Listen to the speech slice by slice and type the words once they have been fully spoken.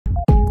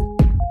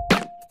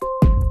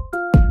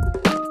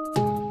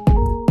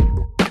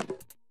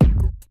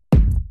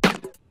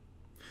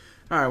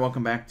Alright,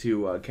 welcome back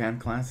to CAD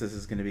class. This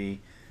is going to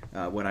be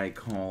what I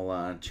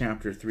call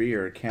Chapter 3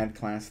 or CAD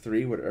Class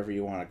 3, whatever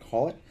you want to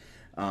call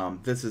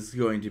it. This is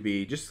going to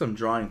be just some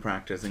drawing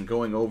practice and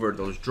going over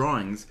those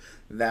drawings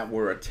that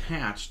were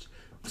attached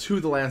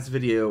to the last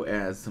video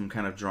as some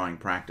kind of drawing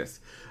practice.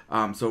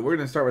 So we're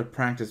going to start with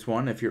practice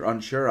 1. If you're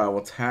unsure, I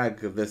will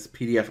tag this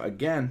PDF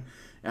again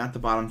at the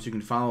bottom so you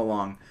can follow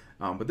along.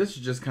 But this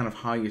is just kind of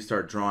how you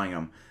start drawing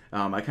them.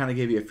 I kind of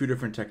gave you a few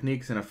different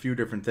techniques and a few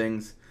different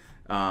things.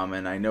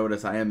 And I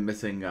notice I am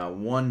missing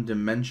one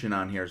dimension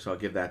on here, so I'll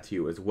give that to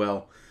you as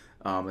well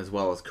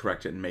as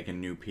correct it and make a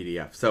new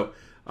PDF. So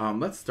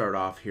let's start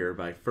off here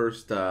by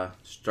first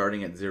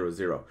starting at 0,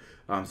 0.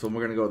 So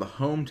we're going to go to the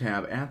Home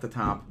tab at the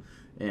top,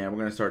 and we're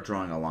going to start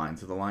drawing a line.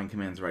 So the line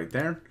command's right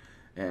there,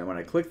 and when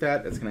I click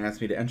that, it's going to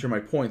ask me to enter my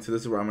point. So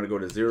this is where I'm going to go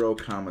to 0,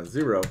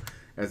 0,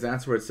 as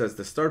that's where it says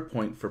the start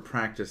point for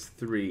practice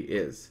 3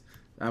 is.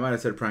 I might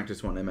have said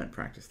practice 1, I meant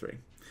practice 3.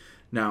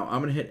 Now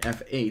I'm going to hit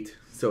F8,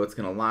 so it's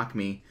going to lock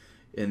me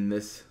in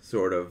this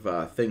sort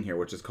of thing here,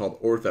 which is called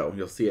ortho.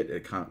 You'll see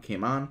it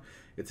came on.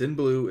 It's in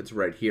blue. It's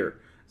right here.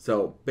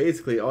 So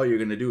basically all you're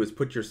going to do is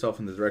put yourself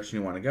in the direction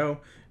you want to go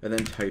and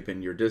then type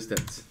in your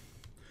distance.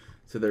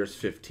 So there's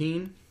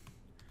 15.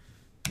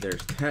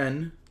 There's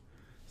 10.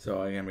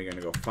 So again, we're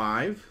going to go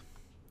 5,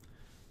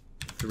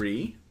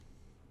 3,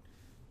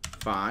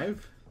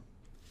 5,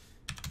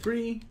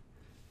 3,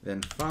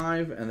 then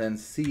 5, and then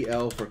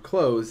CL for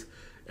close.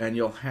 And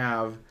you'll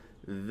have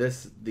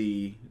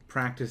the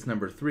practice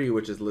number 3,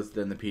 which is listed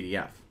in the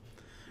PDF.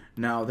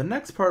 Now the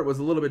next part was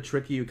a little bit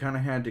tricky. You kind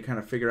of had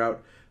to figure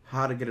out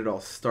how to get it all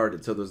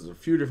started. So there's a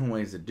few different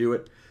ways to do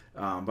it,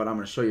 but I'm going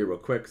to show you real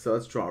quick. So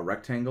let's draw a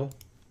rectangle,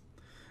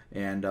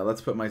 and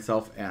let's put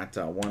myself at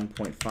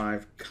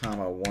 1.5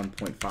 comma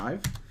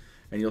 1.5,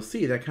 and you'll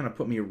see that kind of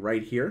put me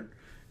right here.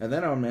 And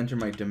then I'm going to enter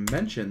my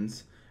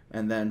dimensions,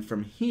 and then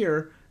from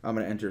here I'm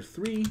going to enter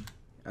 3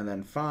 and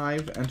then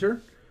 5,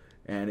 enter.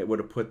 And it would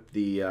have put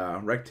the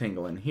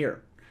rectangle in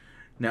here.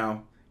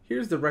 Now,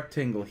 here's the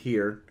rectangle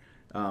here.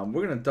 We're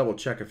going to double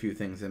check a few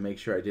things and make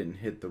sure I didn't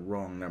hit the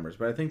wrong numbers,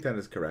 but I think that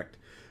is correct.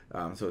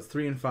 So it's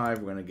 3 and 5.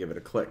 We're going to give it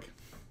a click.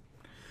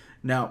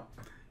 Now,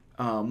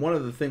 one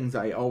of the things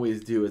I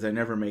always do is I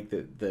never make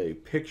the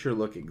picture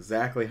look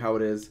exactly how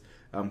it is,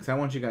 because I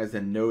want you guys to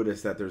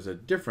notice that there's a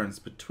difference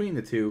between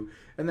the two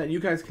and that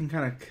you guys can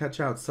kind of catch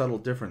out subtle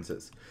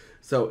differences.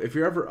 So if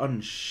you're ever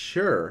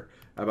unsure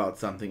about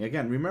something,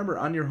 again, remember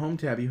on your Home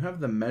tab you have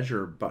the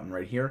measure button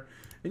right here,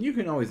 and you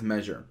can always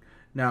measure.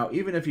 Now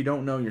even if you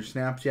don't know your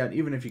snaps yet,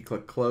 even if you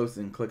click close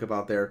and click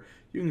about there,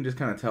 you can just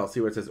kind of tell, see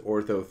where it says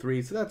ortho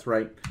 3, so that's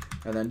right,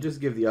 and then just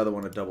give the other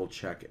one a double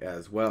check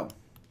as well.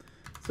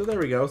 So there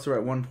we go. So we're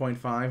at 1.5,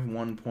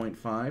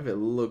 1.5. It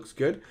looks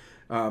good.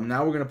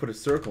 Now we're going to put a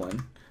circle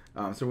in.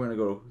 So we're going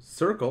to go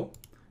circle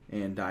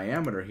and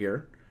diameter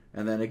here,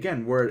 and then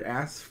again where it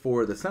asks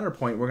for the center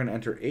point, we're going to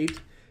enter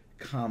 8,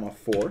 comma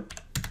 4.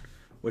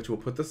 Which will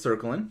put the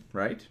circle in,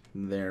 right?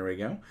 There we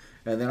go.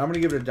 And then I'm going to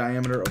give it a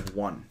diameter of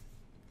 1.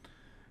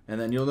 And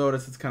then you'll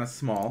notice it's kind of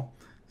small.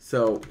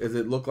 So does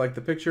it look like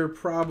the picture?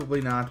 Probably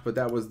not, but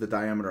that was the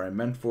diameter I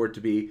meant for it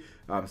to be.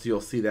 So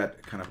you'll see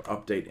that kind of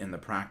update in the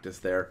practice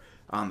there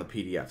on the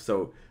PDF.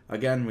 So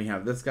again, we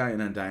have this guy and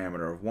a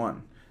diameter of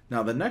 1.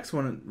 Now the next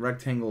one,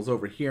 rectangle, is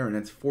over here, and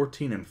it's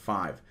 14 and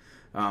 5.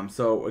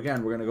 So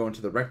again, we're going to go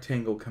into the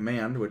rectangle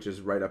command, which is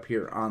right up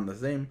here on the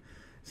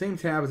same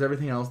tab as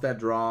everything else, that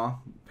draw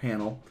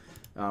panel.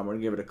 We're going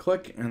to give it a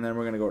click, and then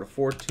we're going to go to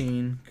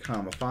 14,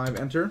 comma 5,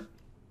 enter.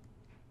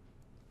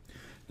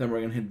 Then we're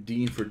going to hit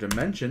D for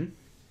dimension,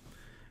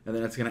 and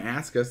then it's going to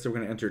ask us, so we're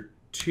going to enter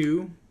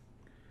 2.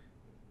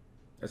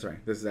 Sorry,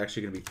 this is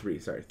actually going to be 3.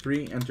 Sorry,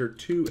 3, enter,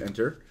 2,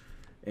 enter,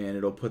 and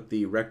it'll put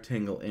the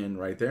rectangle in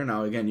right there.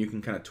 Now again, you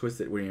can kind of twist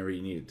it wherever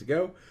you need it to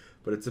go,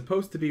 but it's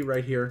supposed to be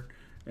right here,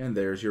 and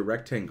there's your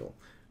rectangle.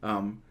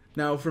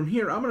 Now from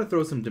here, I'm going to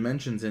throw some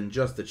dimensions in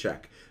just to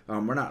check.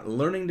 We're not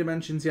learning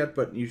dimensions yet,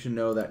 but you should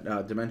know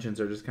that dimensions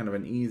are just kind of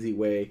an easy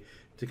way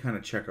to kind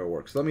of check our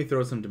work. So let me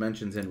throw some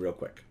dimensions in real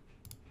quick.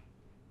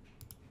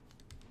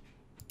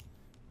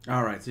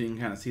 Alright, so you can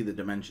kind of see the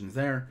dimensions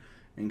there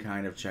and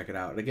kind of check it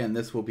out. Again,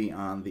 this will be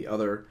on the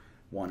other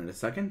one in a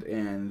second,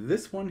 and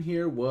this one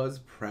here was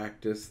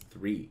practice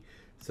 3.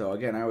 So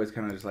again, I always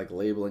kind of just like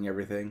labeling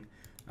everything,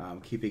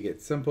 keeping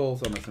it simple.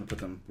 So I'm just going to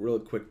put some real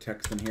quick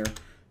text in here.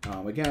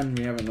 Again,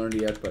 we haven't learned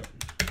it yet, but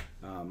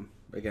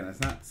again,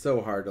 it's not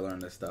so hard to learn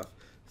this stuff.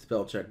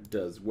 Spell check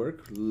does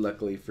work,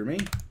 luckily for me.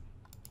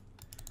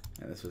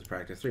 And this was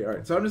practice 3.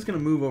 Alright, so I'm just going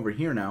to move over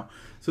here now.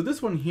 So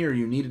this one here,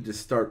 you needed to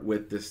start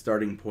with this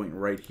starting point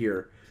right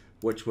here,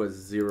 which was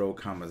 0,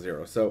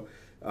 0. So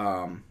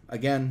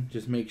again,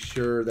 just make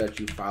sure that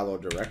you follow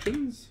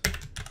directions.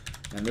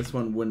 And this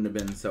one wouldn't have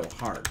been so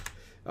hard.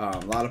 A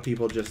lot of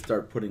people just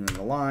start putting in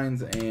the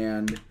lines,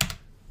 and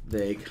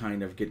they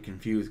kind of get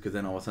confused because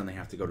then all of a sudden they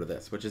have to go to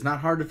this, which is not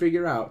hard to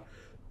figure out,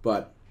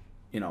 but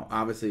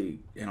obviously,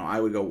 I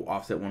would go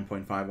offset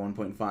 1.5,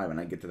 1.5, and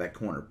I get to that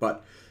corner.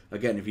 But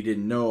again, if you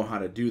didn't know how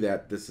to do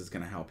that, this is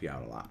going to help you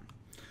out a lot.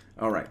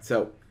 All right,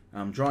 so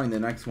I'm drawing the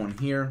next one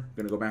here. I'm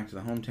going to go back to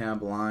the Home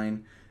tab,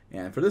 line,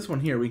 and for this one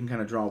here, we can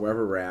kind of draw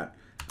wherever we're at.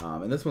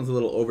 And this one's a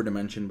little over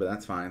dimensioned, but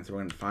that's fine. So we're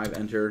going to 5,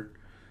 enter,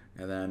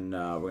 and then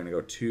we're going to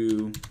go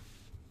 2, and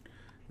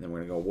then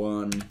we're going to go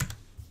 1.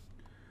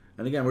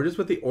 And again, we're just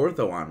with the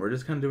ortho on. We're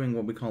just kind of doing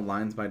what we call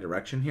lines by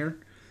direction here.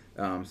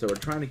 So we're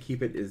trying to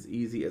keep it as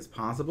easy as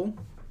possible.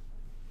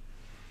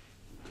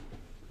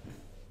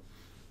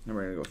 Then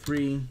we're going to go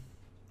 3,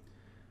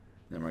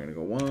 then we're going to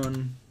go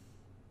 1,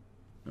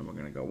 then we're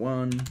going to go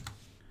 1,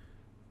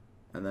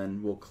 and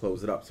then we'll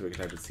close it up so we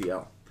can type in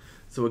CL.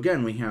 So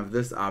again, we have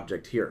this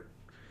object here.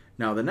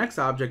 Now the next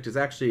object is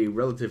actually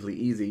relatively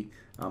easy,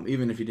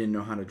 even if you didn't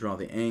know how to draw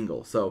the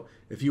angle. So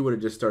if you would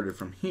have just started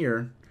from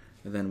here,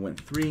 and then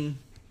went 3,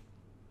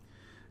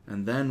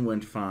 and then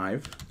went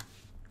 5,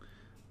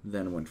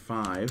 then went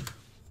 5,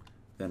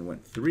 then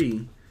went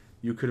 3,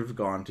 you could have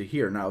gone to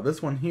here. Now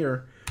this one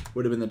here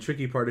would have been the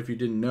tricky part if you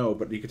didn't know,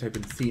 but you could type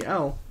in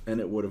CL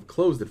and it would have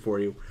closed it for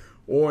you,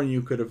 or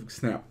you could have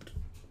snapped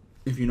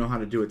if you know how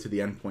to do it to the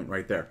endpoint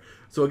right there.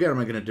 So again, I'm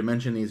going to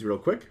dimension these real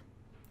quick,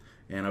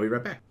 and I'll be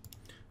right back.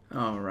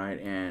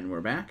 Alright, and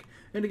we're back.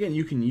 And again,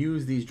 you can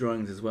use these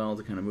drawings as well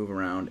to kind of move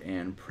around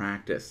and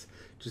practice.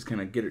 Just kind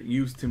of get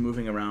used to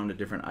moving around to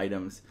different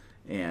items,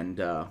 and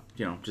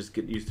you know, just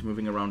get used to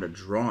moving around a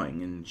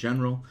drawing in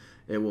general.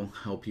 It will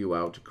help you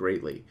out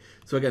greatly.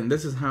 So again,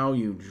 this is how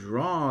you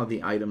draw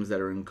the items that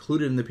are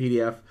included in the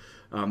PDF.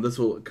 This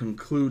will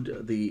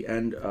conclude the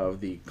end of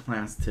the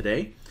class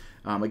today.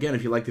 Again,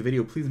 if you like the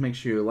video, please make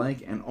sure you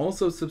like and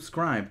also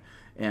subscribe.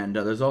 And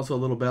there's also a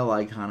little bell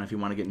icon if you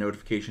want to get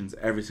notifications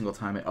every single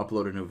time I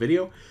upload a new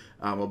video.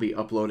 We'll be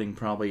uploading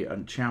probably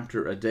a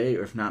chapter a day,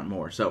 if not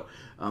more. So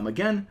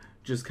again,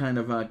 just kind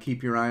of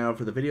keep your eye out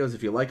for the videos.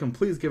 If you like them,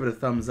 please give it a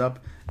thumbs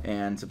up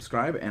and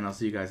subscribe, and I'll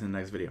see you guys in the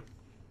next video.